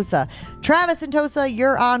in Tosa. Travis in Tosa,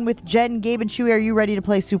 you're on with Jen, Gabe, and Chewy. Are you ready to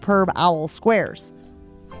play Superb Owl Squares?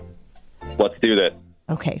 Let's do this.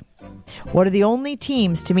 Okay. What are the only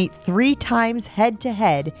teams to meet 3 times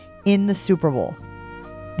head-to-head in the Super Bowl?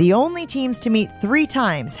 The only teams to meet 3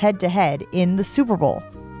 times head-to-head in the Super Bowl.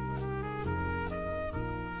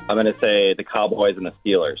 I'm going to say the Cowboys and the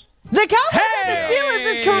Steelers. The Cowboys and the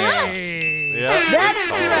Steelers is correct. That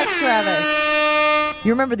is correct, Travis.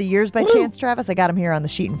 You remember the years by chance, Travis? I got them here on the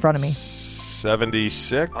sheet in front of me.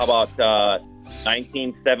 76. How about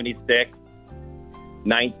 1976?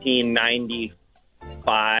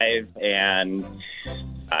 1995 and,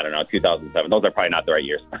 I don't know, 2007. Those are probably not the right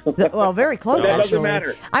years. Well, very close, That doesn't actually.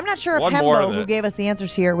 matter. I'm not sure if One more Hembo, of who it. gave us the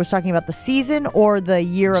answers here, was talking about the season or the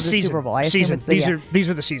year of the Season. Super Bowl. I assume Season. it's the These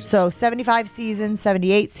are the seasons. So 75 season,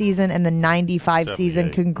 78 season, and the 95 season.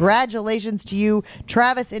 78. Congratulations to you,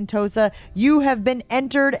 Travis and Tosa. You have been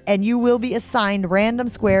entered, and you will be assigned random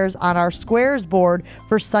squares on our squares board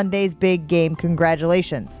for Sunday's big game.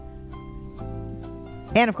 Congratulations.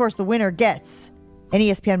 And, of course, the winner gets an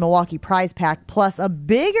ESPN Milwaukee prize pack plus a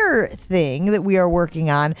bigger thing that we are working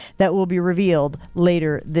on that will be revealed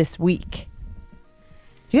later this week.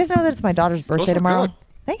 Do you guys know that it's my daughter's birthday look tomorrow? good.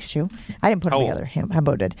 Thanks, Shu. I didn't put How them old? together.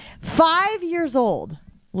 Hembo did. 5 years old.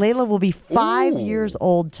 Layla will be 5 years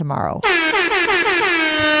old tomorrow.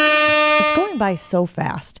 It's going by so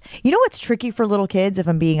fast. You know what's tricky for little kids, if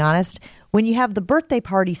I'm being honest? When you have the birthday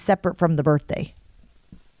party separate from the birthday.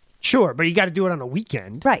 Sure, but you got to do it on a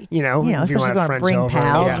weekend. Right. You know, You know, if you especially want if to you have wanna friends bring over.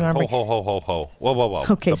 pals, Yeah. you wanna Whoa. Whoa.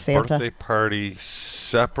 Okay, the Santa. birthday party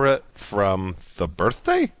separate from the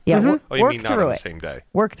birthday? Yeah, Oh, you work mean not through on the it. same day?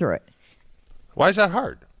 Work through it. Why is that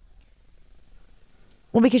hard?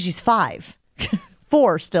 Well, because she's 5.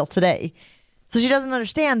 4 still today. So she doesn't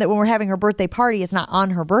understand that when we're having her birthday party, it's not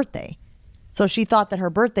on her birthday. So she thought that her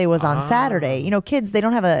birthday was on Saturday. You know, kids, they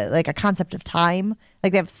don't have a concept of time.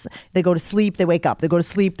 Like they go to sleep, they wake up. They go to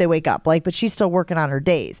sleep, they wake up. But she's still working on her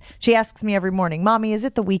days. She asks me every morning, "Mommy, is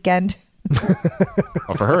it the weekend?"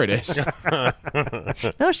 Well, for her it is.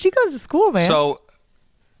 No, she goes to school, man.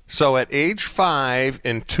 So at age 5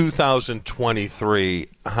 in 2023,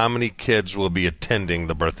 how many kids will be attending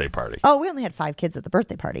the birthday party? Oh, we only had 5 kids at the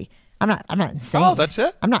birthday party. I'm not insane. Oh, that's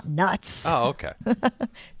it? I'm not nuts. Oh, okay.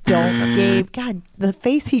 Don't, Gabe. God, the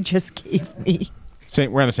face he just gave me.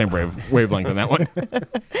 We're on the same wavelength on that one.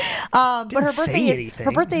 But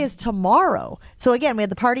her birthday is tomorrow. So again, we had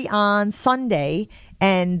the party on Sunday,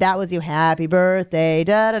 and that was your happy birthday,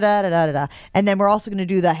 da da da da da da. And then we're also going to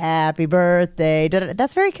do the happy birthday. Da, da, da.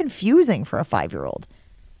 That's very confusing for a 5-year-old.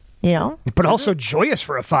 You know, But also joyous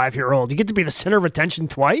for a 5-year-old. You get to be the center of attention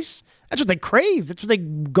twice. That's what they crave. That's what they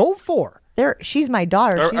go for. she's my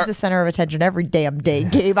daughter. She's the center of attention every damn day,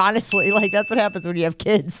 Gabe. Honestly, that's what happens when you have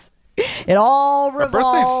kids. It all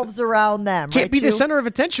revolves around them. Can't right, be the Shu? center of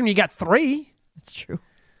attention when you got 3. It's true.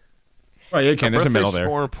 Well, you can. There's a middle there.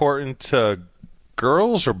 More important to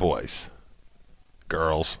girls or boys?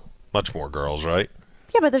 Girls. Much more girls, right?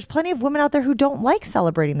 Yeah, but there's plenty of women out there who don't like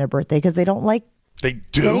celebrating their birthday because they don't like They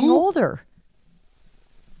do? getting older.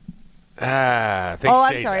 I'm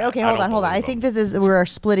sorry. Okay, hold on. I think that we're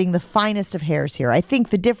splitting the finest of hairs here. I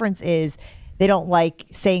think the difference is they don't like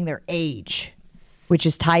saying their age, which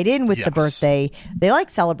is tied in with the birthday. They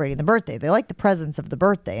like celebrating the birthday. They like the presence of the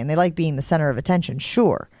birthday, and they like being the center of attention,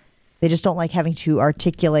 sure. They just don't like having to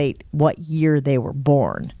articulate what year they were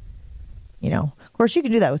born. You know, of course, you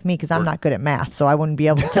can do that with me because I'm not good at math, so I wouldn't be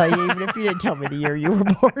able to tell you even if you didn't tell me the year you were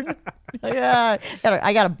born. I got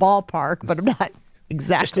a ballpark, but I'm not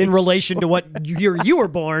exactly. Just in relation to what year you were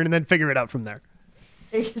born, and then figure it out from there.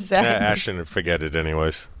 Exactly. Ashton would forget it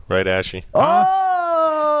anyways. Right, Ashy?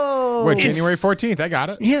 Oh! Wait, January 14th. I got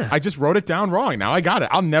it. Yeah. I just wrote it down wrong. Now I got it.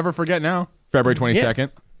 I'll never forget now. February 22nd.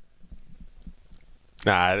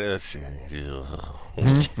 Nah, That's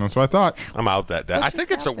what I thought. I'm out that day. I think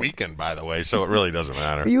it's a weekend, by the way, so it really doesn't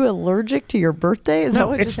matter. Are you allergic to your birthday? Is that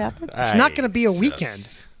what just happened? It's not going to be a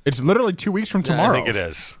weekend. It's literally 2 weeks from Yeah, tomorrow. I think it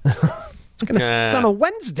is. It's on a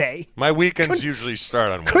Wednesday. My weekends usually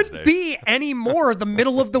start on Wednesday. Couldn't be any more the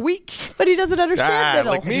middle of the week. But he doesn't understand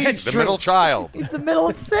middle. Like me, That's the true. middle child. He's the middle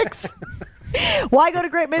of 6. Why go to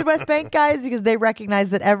Great Midwest Bank, guys? Because they recognize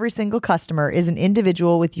that every single customer is an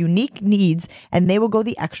individual with unique needs, and they will go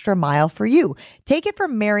the extra mile for you. Take it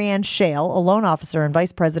from Marianne Shale, a loan officer and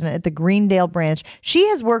vice president at the Greendale branch. She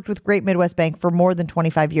has worked with Great Midwest Bank for more than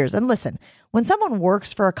 25 years. And listen, when someone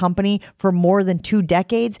works for a company for more than 2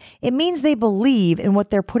 decades, it means they believe in what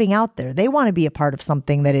they're putting out there. They want to be a part of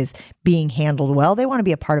something that is being handled well. They want to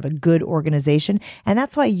be a part of a good organization, and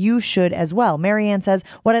that's why you should as well. Marianne says,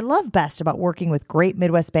 what I love best about working with Great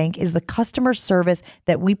Midwest Bank is the customer service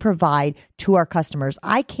that we provide to our customers.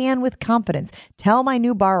 I can, with confidence, tell my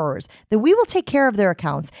new borrowers that we will take care of their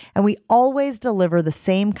accounts, and we always deliver the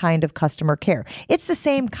same kind of customer care. It's the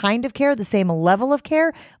same kind of care, the same level of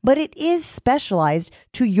care, but it is specialized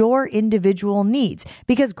to your individual needs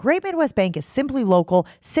because Great Midwest Bank is simply local,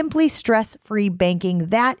 simply stress-free banking.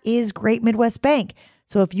 That is Great Midwest Bank.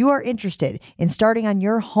 So if you are interested in starting on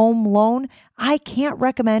your home loan, I can't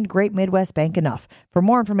recommend Great Midwest Bank enough. For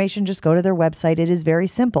more information, just go to their website. It is very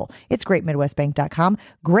simple. It's greatmidwestbank.com.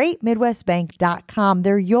 Greatmidwestbank.com.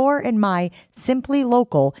 They're your and my simply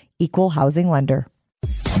local equal housing lender.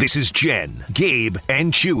 This is Jen, Gabe,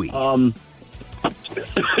 and Chewy.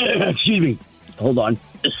 Excuse me. Hold on.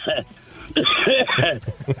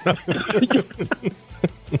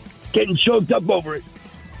 Getting choked up over it.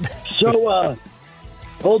 So,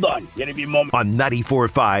 hold on. Give me a moment. On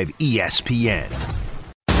 94.5 ESPN.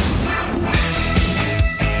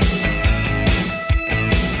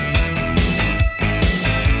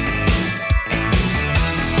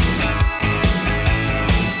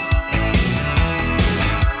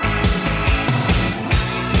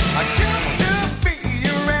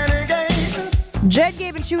 Jed,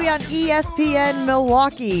 Gabe, and Chewy on ESPN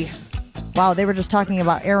Milwaukee. Wow, they were just talking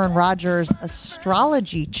about Aaron Rodgers'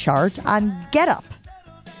 astrology chart on GetUp.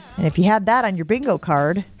 And if you had that on your bingo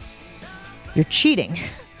card, you're cheating.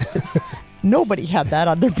 Nobody had that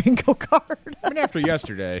on their bingo card. I mean, after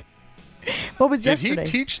yesterday. What was Did yesterday? he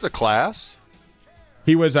teach the class?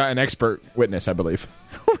 He was an expert witness, I believe.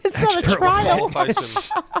 It's not a trial.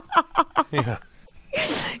 Tyson. Yeah.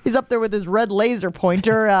 He's up there with his red laser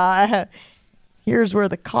pointer. Here's where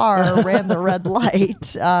the car ran the red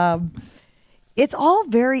light. It's all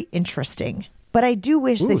very interesting, but I do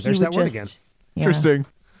wish that he would that word just. again. Yeah. Interesting.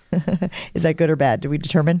 Is that good or bad? Did we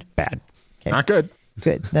determine? Bad. Okay. Not good.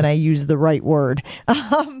 Good. Then I used the right word.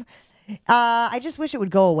 I just wish it would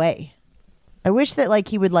go away. I wish that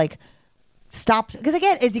he would stop. Because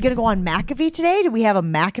again, is he going to go on McAfee today? Do we have a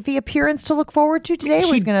McAfee appearance to look forward to today?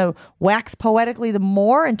 Where he's going to wax poetically the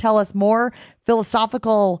more and tell us more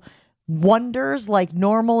philosophical wonders like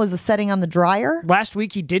normal is a setting on the dryer? Last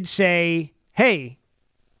week he did say, "Hey,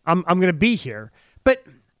 I'm going to be here," but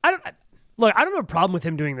I don't have a problem with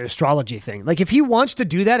him doing the astrology thing. If he wants to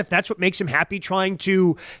do that, if that's what makes him happy, trying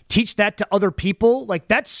to teach that to other people,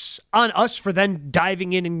 that's on us for then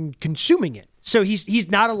diving in and consuming it. So he's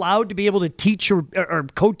not allowed to be able to teach or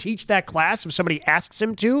co-teach that class if somebody asks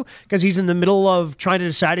him to, because he's in the middle of trying to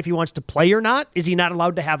decide if he wants to play or not. Is he not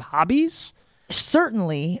allowed to have hobbies?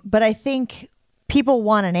 Certainly, but I think people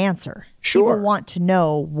want an answer. Sure. People want to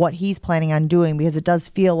know what he's planning on doing, because it does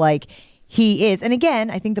feel like he is. And again,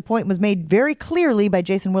 I think the point was made very clearly by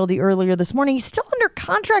Jason Wilde earlier this morning. He's still under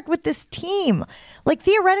contract with this team.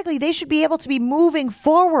 Theoretically, they should be able to be moving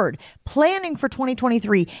forward, planning for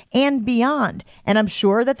 2023 and beyond. And I'm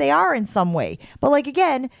sure that they are in some way. But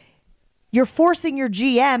again, you're forcing your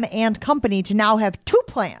GM and company to now have two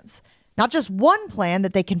plans. Not just one plan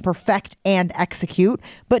that they can perfect and execute,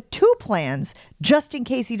 but two plans just in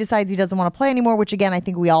case he decides he doesn't want to play anymore, which, again, I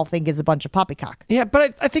think we all think is a bunch of poppycock. Yeah,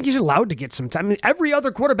 but I think he's allowed to get some time. I mean, every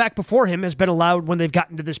other quarterback before him has been allowed, when they've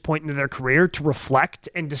gotten to this point in their career, to reflect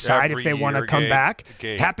and decide if they want to come back.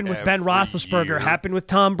 Happened with Ben Roethlisberger. Happened with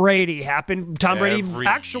Tom Brady. Tom Brady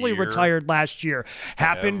actually retired last year.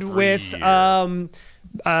 Happened with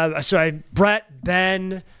Brett,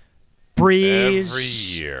 Ben, Breeze. Every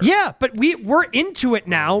year. Yeah, but we're into it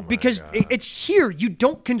now because it's here. You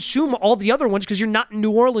don't consume all the other ones because you're not in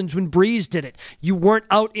New Orleans when Breeze did it. You weren't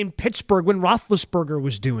out in Pittsburgh when Roethlisberger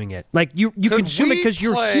was doing it. You consume it because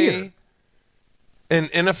you're here. An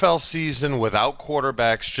NFL season without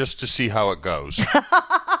quarterbacks just to see how it goes.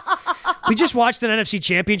 We just watched an NFC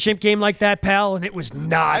Championship game like that, pal, and it was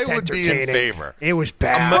not entertaining. I would be in favor. It was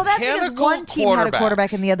bad. Well, that's because one team had a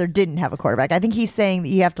quarterback and the other didn't have a quarterback. I think he's saying that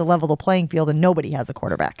you have to level the playing field and nobody has a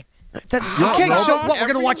quarterback. So what, we're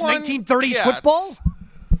going to watch 1930s football?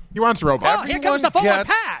 He wants robots. Oh, here comes the forward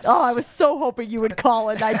pass. Oh, I was so hoping you would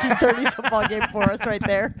call a 1930s football game for us right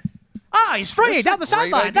there. He's free down the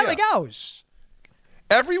sideline. Down he goes.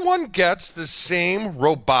 Everyone gets the same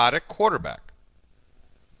robotic quarterback.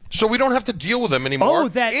 So we don't have to deal with them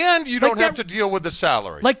anymore, and you don't have to deal with the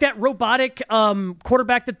salary. Like that robotic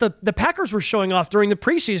quarterback that the Packers were showing off during the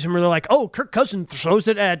preseason, where they're like, "Oh, Kirk Cousins throws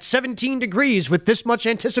it at 17 degrees with this much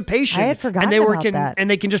anticipation." I had forgotten about that. And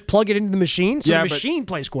they can just plug it into the machine, so the machine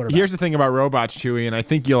plays quarterback. Here's the thing about robots, Chewy, and I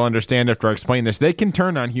think you'll understand after I explain this. They can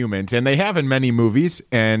turn on humans, and they have in many movies,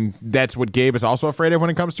 and that's what Gabe is also afraid of when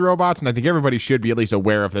it comes to robots, and I think everybody should be at least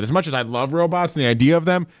aware of that. As much as I love robots and the idea of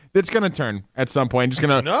them, it's going to turn at some point. Just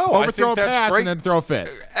going to overthrow a pass and then throw a fit.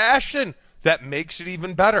 Ashton, that makes it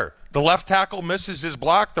even better. The left tackle misses his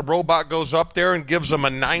block. The robot goes up there and gives him a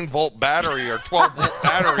 9-volt battery or 12-volt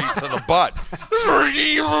battery to the butt.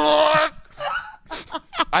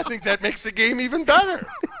 I think that makes the game even better,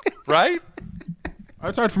 right?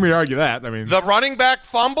 It's hard for me to argue that. I mean, the running back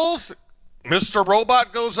fumbles. Mr.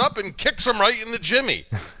 Robot goes up and kicks him right in the jimmy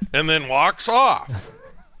and then walks off.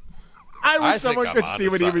 I wish someone could see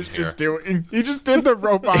what he was just doing. He just did the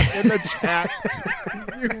robot in the chat.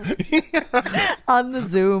 On the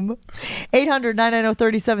Zoom.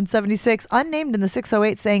 800-990-3776. Unnamed in the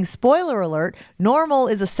 608 saying, spoiler alert, normal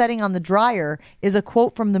is a setting on the dryer is a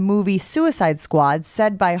quote from the movie Suicide Squad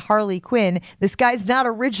said by Harley Quinn. This guy's not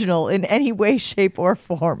original in any way, shape, or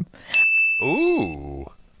form. Ooh.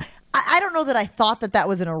 I don't know that I thought that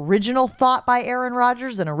was an original thought by Aaron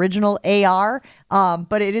Rodgers, an original AR,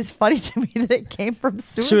 but it is funny to me that it came from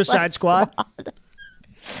Suicide Squad.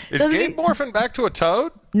 Is Gabe morphing back to a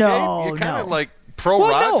toad? No, Gabe, you're kind of no. like pro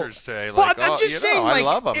Rodgers today. Like, I'm just saying, I like,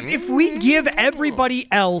 love him. If we give everybody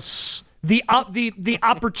else the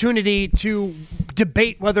opportunity to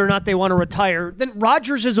debate whether or not they want to retire, then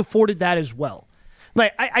Rodgers is afforded that as well.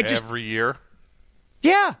 Like, I just every year.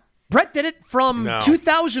 Yeah. Brett did it from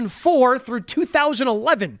 2004 through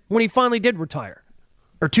 2011 when he finally did retire.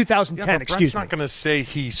 Or 2010, excuse me. Brett's not going to say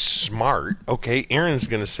he's smart. Okay, Aaron's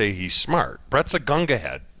going to say he's smart. Brett's a gunga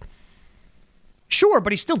head. Sure,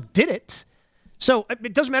 but he still did it. So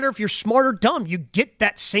it doesn't matter if you're smart or dumb. You get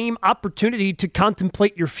that same opportunity to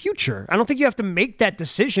contemplate your future. I don't think you have to make that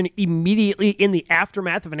decision immediately in the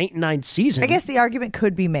aftermath of an 8-9 season. I guess the argument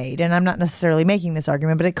could be made, and I'm not necessarily making this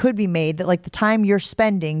argument, but it could be made that like the time you're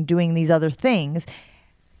spending doing these other things,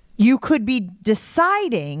 you could be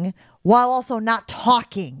deciding while also not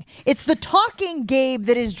talking. It's the talking, Gabe,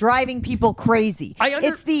 that is driving people crazy. I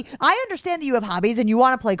understand that you have hobbies and you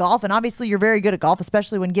want to play golf, and obviously you're very good at golf,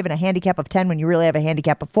 especially when given a handicap of 10 when you really have a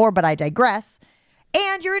handicap of 4, but I digress.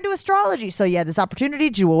 And you're into astrology, so you had this opportunity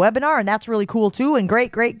to do a webinar, and that's really cool too, and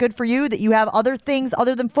great, good for you that you have other things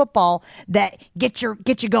other than football that get you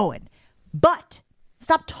going. But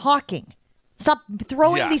stop talking. Stop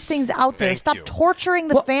throwing these things out there. Stop torturing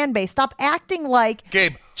the fan base. Stop acting like...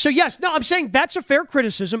 Gabe. So, yes, no, I'm saying that's a fair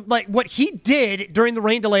criticism. Like, what he did during the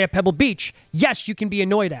rain delay at Pebble Beach, yes, you can be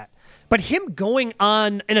annoyed at. But him going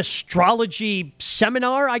on an astrology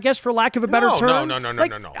seminar, I guess, for lack of a better term...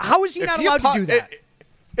 No. How is he not allowed to do that?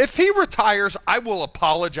 If he retires, I will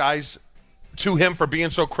apologize to him for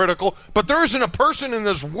being so critical. But there isn't a person in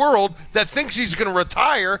this world that thinks he's going to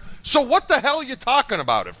retire. So what the hell are you talking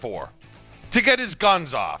about it for? To get his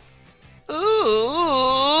guns off.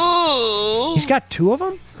 Ooh. He's got 2 of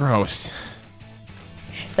them? Gross.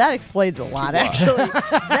 That explains a lot, actually.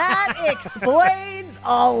 That explains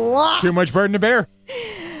a lot. Too much burden to bear.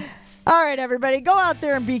 All right, everybody, go out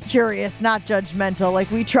there and be curious, not judgmental,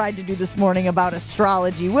 like we tried to do this morning about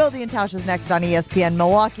astrology. Wilde and Tausch is next on ESPN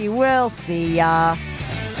Milwaukee. We'll see ya.